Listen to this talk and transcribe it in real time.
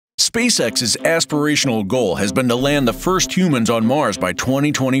SpaceX's aspirational goal has been to land the first humans on Mars by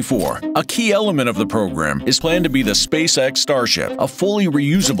 2024. A key element of the program is planned to be the SpaceX Starship, a fully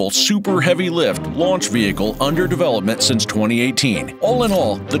reusable super heavy lift launch vehicle under development since 2018. All in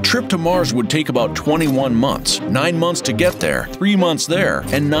all, the trip to Mars would take about 21 months, 9 months to get there, 3 months there,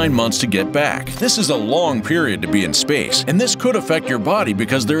 and 9 months to get back. This is a long period to be in space, and this could affect your body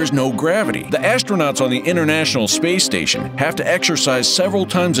because there is no gravity. The astronauts on the International Space Station have to exercise several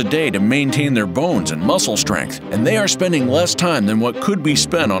times a day to maintain their bones and muscle strength, and they are spending less time than what could be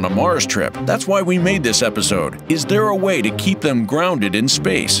spent on a Mars trip. That's why we made this episode. Is there a way to keep them grounded in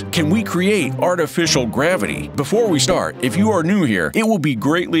space? Can we create artificial gravity? Before we start, if you are new here, it will be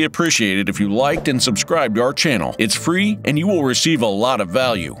greatly appreciated if you liked and subscribed to our channel. It's free and you will receive a lot of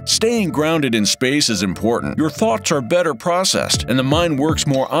value. Staying grounded in space is important. Your thoughts are better processed and the mind works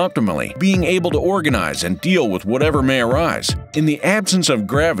more optimally, being able to organize and deal with whatever may arise. In the absence of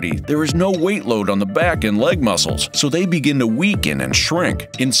gravity, there is no weight load on the back and leg muscles, so they begin to weaken and shrink.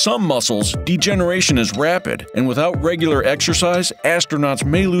 In some muscles, degeneration is rapid, and without regular exercise, astronauts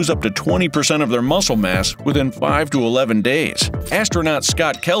may lose up to 20% of their muscle mass within 5 to 11 days. Astronaut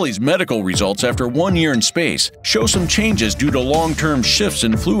Scott Kelly's medical results after 1 year in space show some changes due to long-term shifts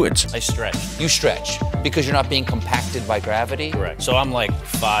in fluids. I stretch. You stretch because you're not being compacted by gravity? Correct. So I'm like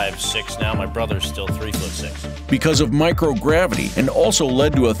 5'6" now. My brother's still 3'6". Because of microgravity, and also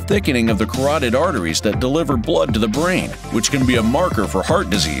led to a thickening of the carotid arteries that deliver blood to the brain, which can be a marker for heart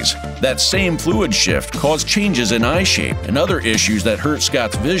disease. That same fluid shift caused changes in eye shape and other issues that hurt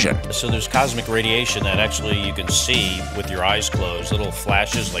Scott's vision. So there's cosmic radiation that actually you can see with your eyes closed, little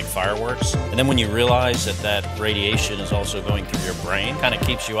flashes like fireworks. And then when you realize that that radiation is also going through your brain, kind of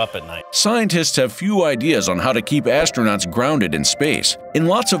keeps you up at night. Scientists have few ideas on how to keep astronauts grounded in space. In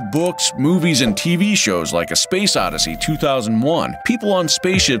lots of books, movies, and TV shows like A Space Odyssey 2001, people on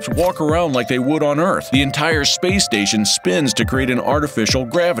spaceships walk around like they would on Earth. The entire space station spins to create an artificial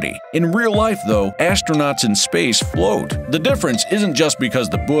gravity. In real life, though, astronauts in space float. The difference isn't just because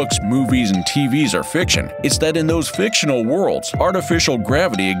the books, movies, and TVs are fiction. It's that in those fictional worlds, artificial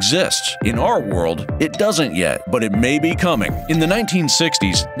gravity exists. In our world, it doesn't yet, but it may be coming. In the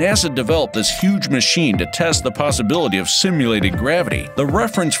 1960s, NASA developed this huge machine to test the possibility of simulated gravity. The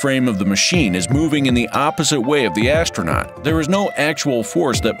reference frame of the machine is moving in the opposite way of the astronaut. There is no actual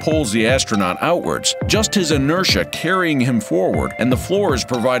force that pulls the astronaut outwards, just his inertia carrying him forward, and the floor is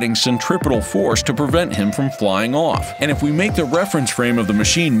providing centripetal force to prevent him from flying off. And if we make the reference frame of the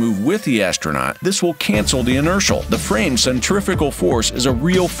machine move with the astronaut, this will cancel the inertial. The frame's centrifugal force is a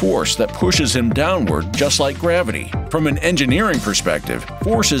real force that pushes him downward, just like gravity. From an engineering perspective,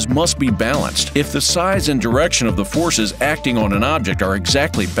 forces must be balanced. If the size and direction of the forces acting on an object are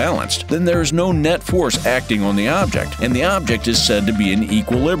exactly balanced, then there is no net force acting on the object, and the object is said to be in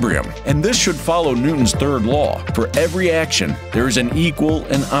equilibrium. And this should follow Newton's third law. For every action, there is an equal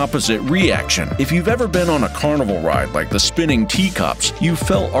and opposite reaction. If you've ever been on a carnival ride like the spinning teacups, you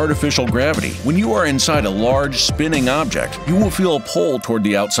felt artificial gravity. When you are inside a large spinning object, you will feel a pull toward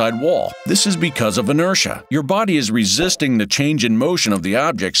the outside wall. This is because of inertia. Your body is resisting the change in motion of the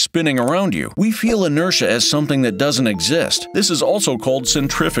object spinning around you. We feel inertia as something that doesn't exist. This is also called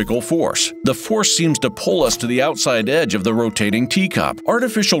centrifugal force. The force seems to pull us to the outside edge of the rotating teacup.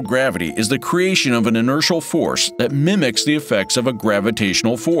 Artificial gravity is the creation of an inertial force that mimics the effects of a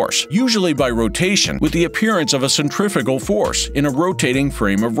gravitational force, usually by rotation, with the appearance of a centrifugal force in a rotating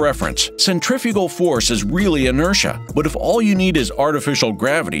frame of reference. Centrifugal force is really inertia, but if all you need is artificial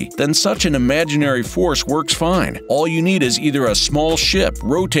gravity, then such an imaginary force works fine. All you need is either a small ship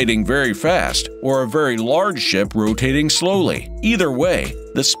rotating very fast or a very large ship rotating slowly. Either way,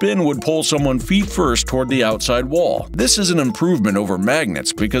 the spin would pull someone feet first toward the outside wall. This is an improvement over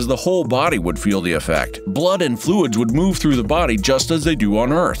magnets because the whole body would feel the effect. Blood and fluids would move through the body just as they do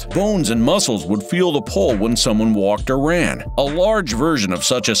on Earth. Bones and muscles would feel the pull when someone walked or ran. A large version of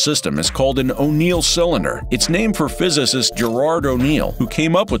such a system is called an O'Neill cylinder. It's named for physicist Gerard O'Neill, who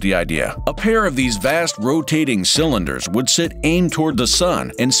came up with the idea. A pair of these vast rotating cylinders would sit aimed toward the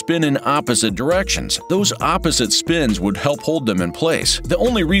sun and spin in opposite directions. Those opposite spins would help hold them in place. The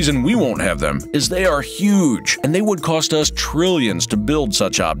only reason we won't have them is they are huge, and they would cost us trillions to build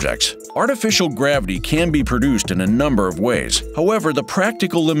such objects. Artificial gravity can be produced in a number of ways. However, the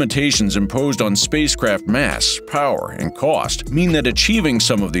practical limitations imposed on spacecraft mass, power, and cost mean that achieving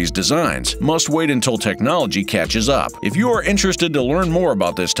some of these designs must wait until technology catches up. If you are interested to learn more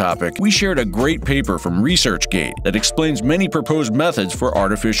about this topic, we shared a great paper from ResearchGate that explains many proposed methods for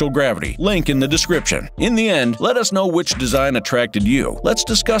artificial gravity. Link in the description. In the end, let us know which design attracted you. Let's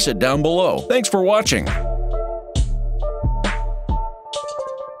discuss it down below. Thanks for watching.